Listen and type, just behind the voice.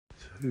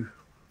2,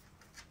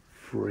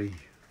 3.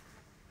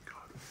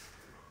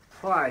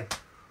 Hi,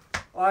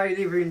 I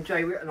live in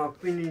Jaywick and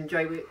I've been in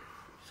Jaywick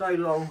so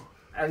long,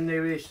 and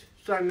there is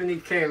so many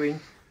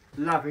caring,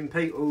 loving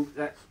people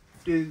that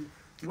do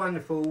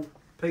wonderful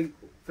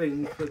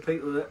things for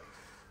people that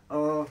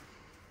are,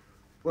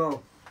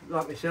 well,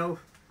 like myself,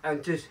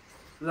 and just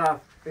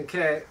love and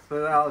care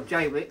for our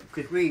Jaywick,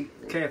 because we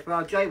care for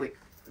our Jaywick,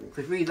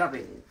 because we love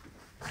it.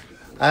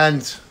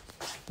 And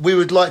we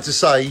would like to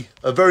say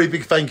a very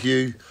big thank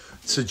you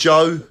to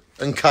Joe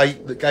and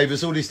Kate that gave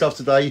us all this stuff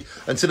today,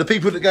 and to the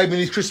people that gave me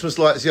these Christmas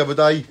lights the other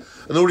day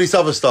and all this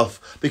other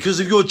stuff. Because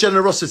of your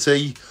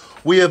generosity,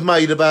 we have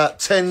made about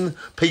 10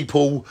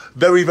 people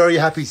very, very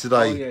happy today.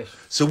 Oh, yes.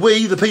 So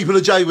we, the people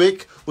of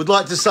Jaywick, would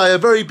like to say a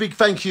very big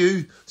thank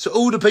you to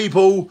all the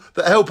people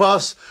that help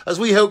us as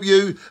we help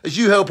you, as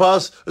you help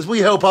us, as we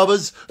help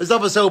others, as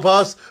others help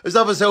us, as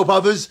others help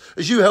others,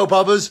 as you help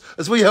others,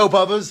 as we help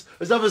others,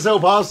 as others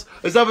help us,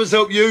 as others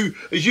help you,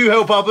 as you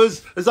help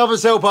others, as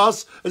others help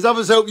us, as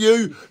others help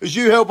you, as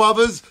you help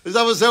others, as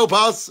others help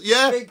us,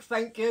 yeah? Big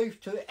thank you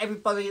to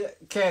everybody that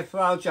care for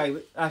our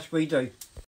Jaywick, as we do.